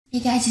Hey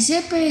guys, it's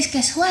Empress.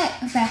 Guess what?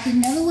 I'm back with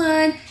another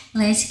one.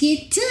 Let's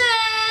get to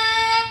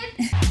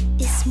it.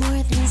 It's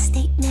more than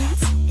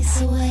statements,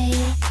 it's a way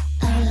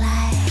of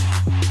life.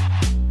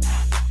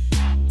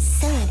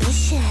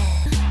 Celebration.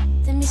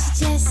 The Miss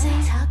Jessie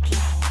talking.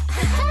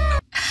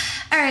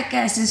 Alright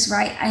guys, that's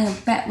right. I am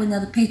back with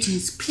another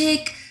Patreon's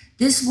pick.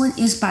 This one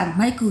is by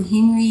Michael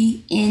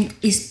Henry and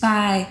it's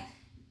by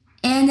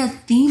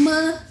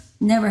Anathema.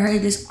 Never heard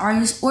of this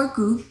artist or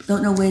group.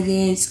 Don't know what it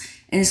is.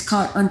 And it's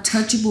called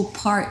Untouchable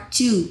Part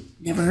 2.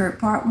 Never heard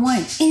Part 1.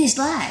 And it's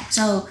live.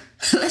 So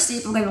let's see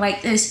if I'm going to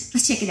like this.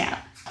 Let's check it out.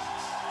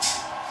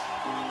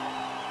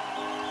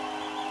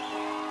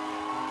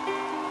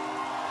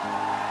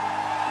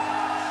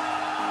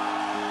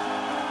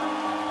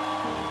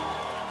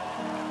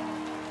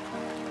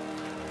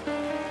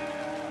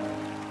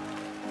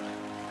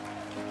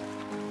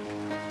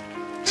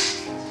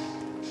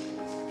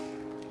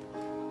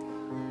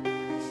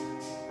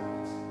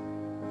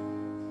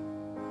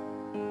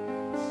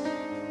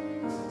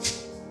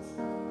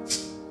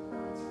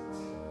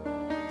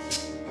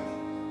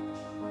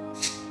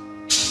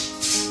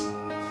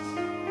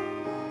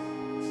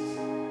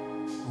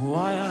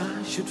 Why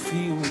I should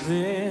feel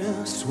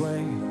this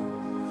way,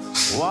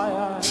 why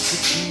I should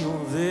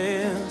feel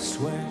this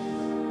way,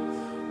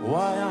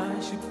 why I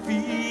should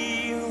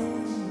feel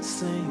the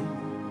same.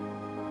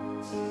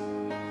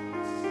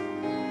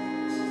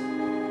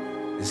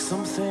 There's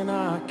something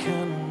I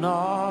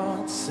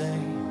cannot say,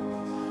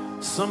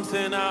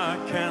 something I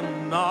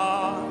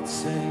cannot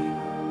say,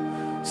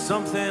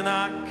 something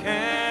I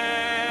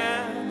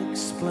can't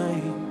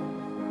explain.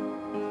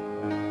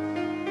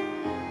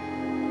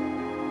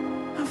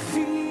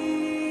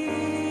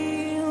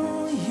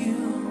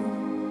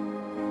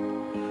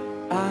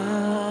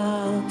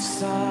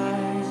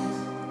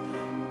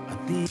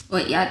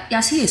 Wait,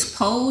 y'all see his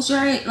pose,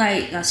 right?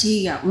 Like, y'all see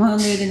he got one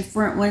leg in the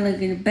front, one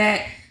leg in the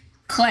back.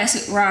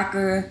 Classic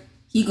rocker.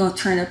 He gonna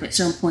turn up at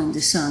some point in the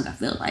song, I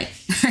feel like.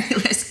 Alright,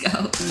 let's go.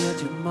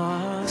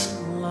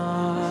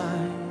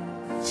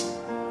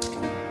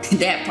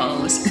 That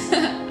pose.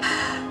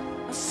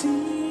 I see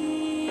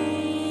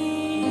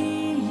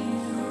you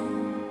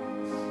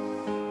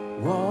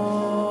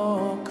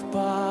walk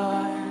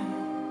by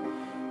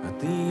at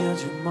the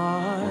edge of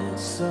my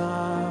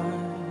side.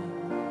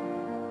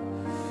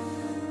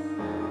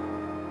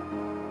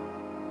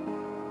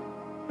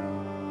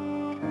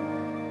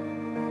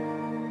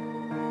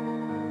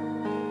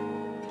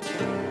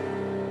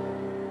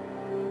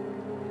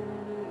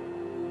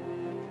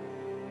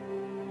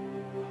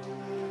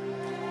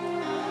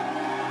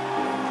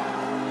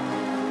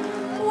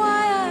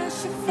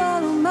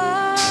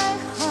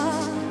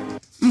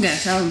 Okay,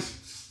 so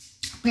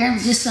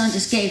apparently this song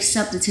just gave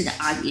something to the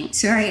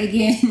audience, right?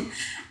 Again,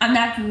 I'm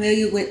not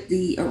familiar with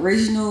the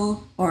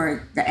original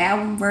or the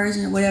album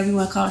version or whatever you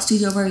want to call it,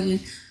 studio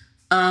version.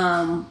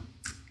 And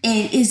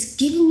it's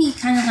giving me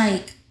kind of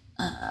like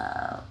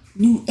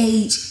new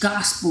age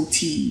gospel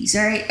tease.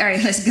 All right,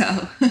 let's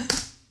go.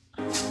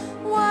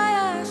 Why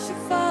I should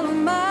follow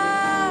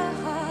my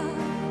heart,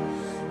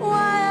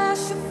 why I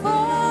should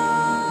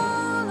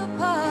fall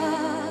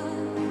apart,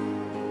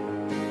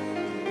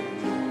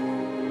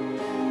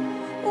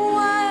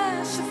 why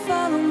I should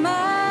follow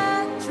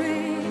my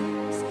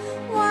dreams,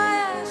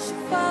 why I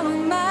should follow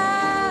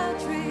my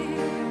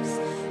dreams,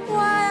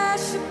 why I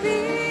should be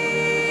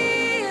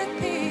at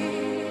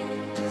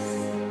peace.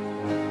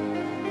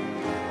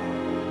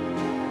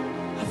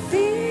 I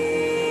feel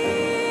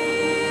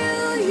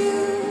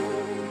you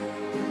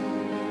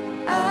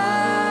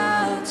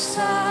outside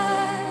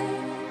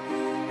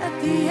at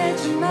the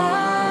edge of my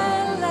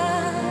life.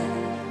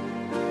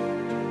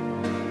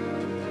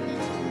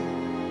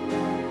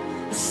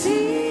 I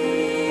see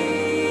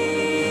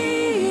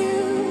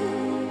you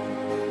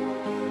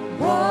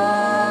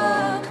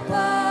walk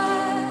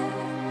by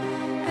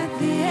at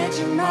the edge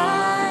of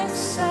my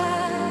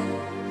side.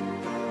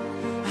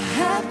 I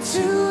had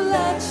to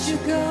let you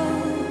go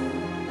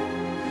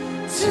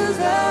to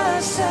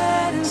the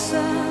setting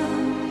sun.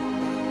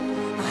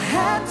 I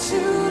had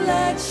to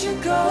let you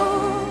go,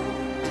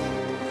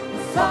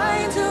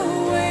 find a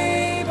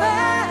way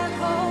back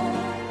home.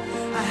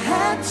 I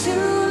had to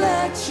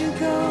let you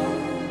go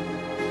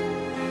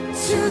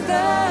to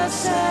the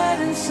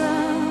setting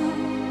sun.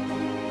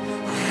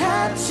 I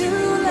had to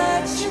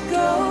let you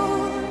go,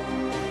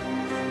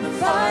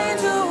 find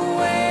a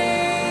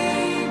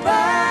way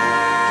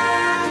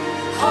back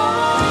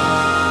home.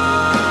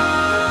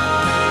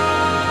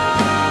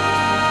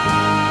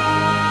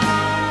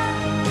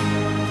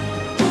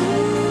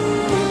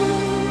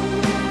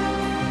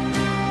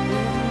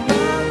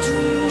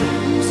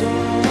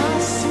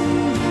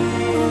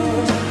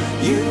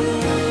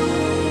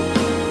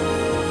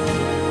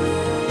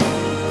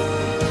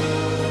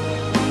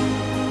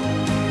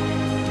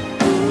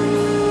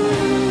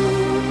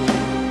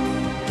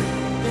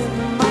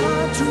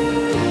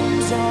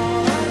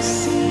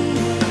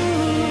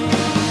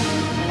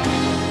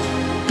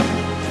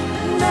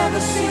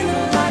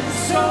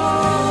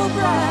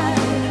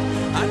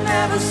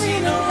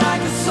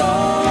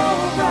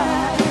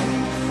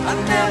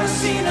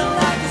 seen a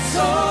light that's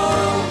so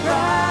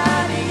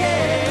bright,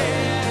 yeah.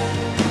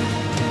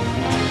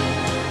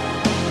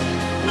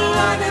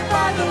 Blinded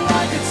by the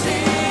light that's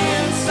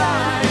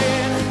inside.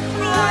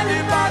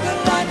 Blinded by the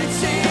light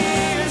that's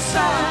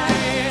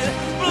inside.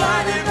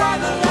 Blinded by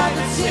the light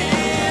that's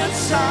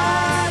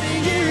inside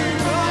of you.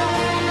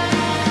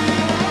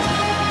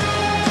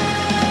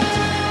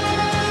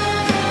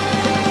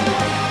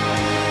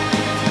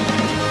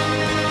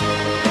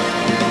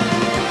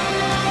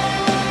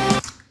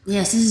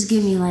 Yes, this is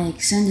giving me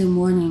like Sunday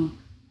morning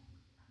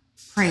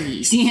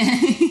praise. Yeah.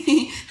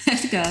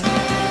 Let's go.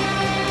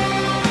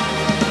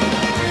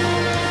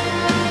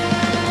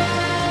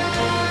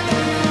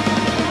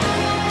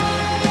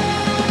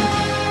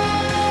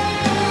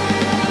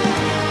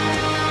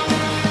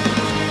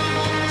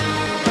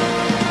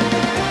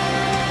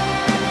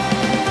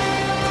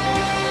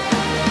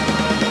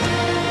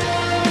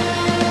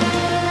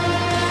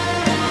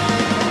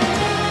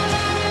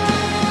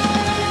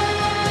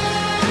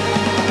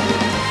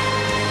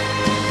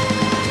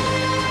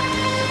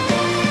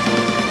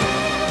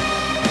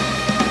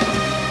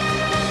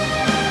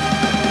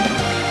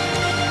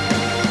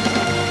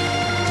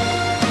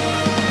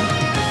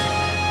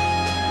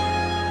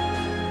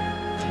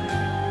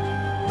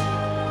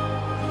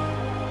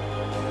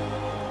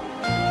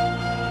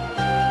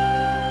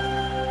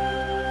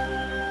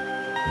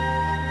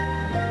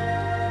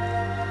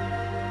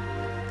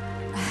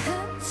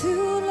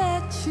 To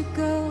let you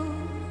go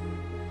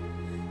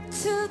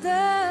to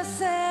the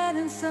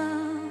setting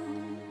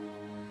sun.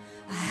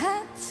 I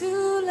had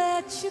to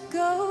let you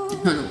go.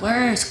 The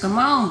words, come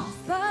on.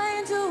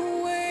 Find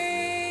a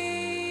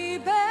way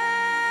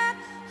back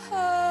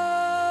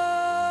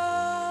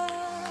home.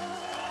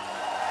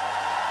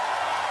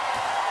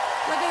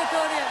 Look at it,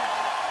 Conyers.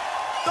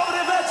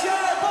 Dobry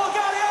wieczór,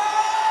 Bulgaria!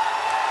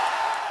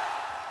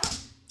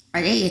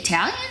 Are they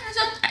Italian or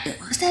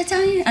something? Was that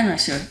Italian? I'm not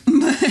sure.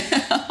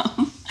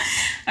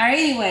 All right,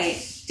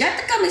 anyway, drop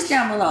the comments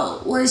down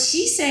below. Was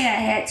she saying I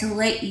had to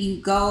let you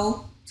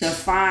go to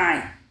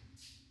find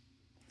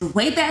the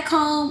way back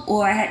home,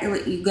 or I had to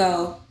let you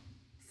go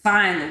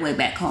find the way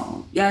back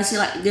home? Y'all see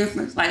like the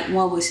difference? Like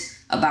one was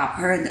about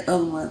her and the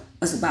other one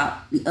was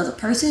about the other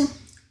person.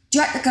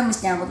 Drop the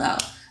comments down below.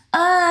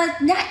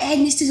 Not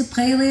adding this to the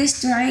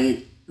playlist,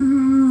 right?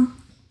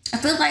 I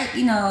feel like,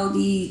 you know,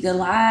 the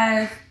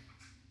live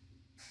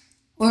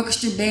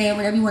orchestra band,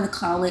 whatever you want to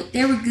call it,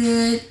 they were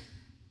good.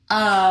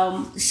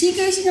 The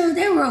singers, you know,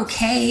 they were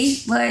okay,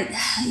 but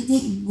it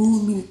didn't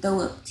move me to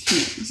throw up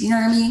tears, you know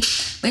what I mean?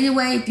 But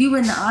anyway, if you were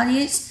in the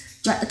audience,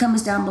 drop the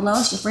comments down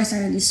below. It's your first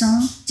time in this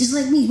song, just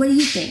like me. What do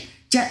you think?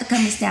 Drop the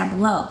comments down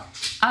below.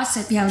 Also,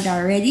 if you haven't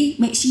already,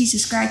 make sure you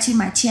subscribe to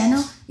my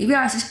channel. If you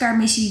are subscribed,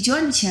 make sure you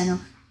join the channel.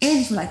 And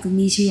if you'd like for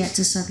me to react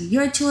to something of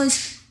your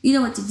choice, you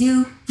know what to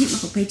do. Hit me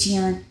for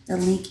Patreon. The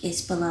link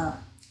is below.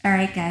 All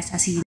right, guys, I'll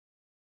see you.